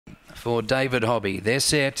for David Hobby. They're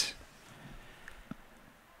set.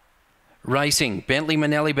 Racing, Bentley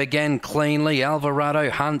Manelli began cleanly.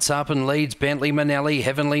 Alvarado hunts up and leads Bentley Manelli.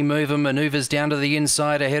 Heavenly Mover manoeuvres down to the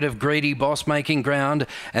inside ahead of Greedy Boss making ground.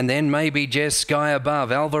 And then maybe Jess Sky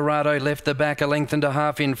Above. Alvarado left the back a length and a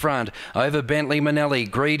half in front. Over Bentley Manelli,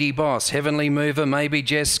 Greedy Boss, Heavenly Mover, maybe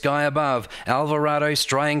Jess Sky Above. Alvarado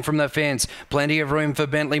straying from the fence. Plenty of room for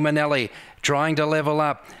Bentley Manelli. Trying to level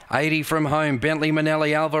up. 80 from home. Bentley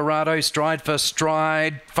Manelli, Alvarado, stride for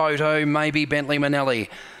stride. Photo, maybe Bentley Manelli.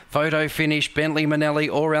 Photo finish, Bentley Manelli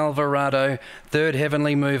or Alvarado. Third,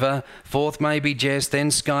 Heavenly Mover. Fourth, maybe Jess,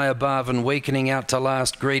 then Sky Above, and weakening out to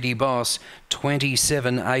last, Greedy Boss,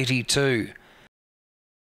 27.82.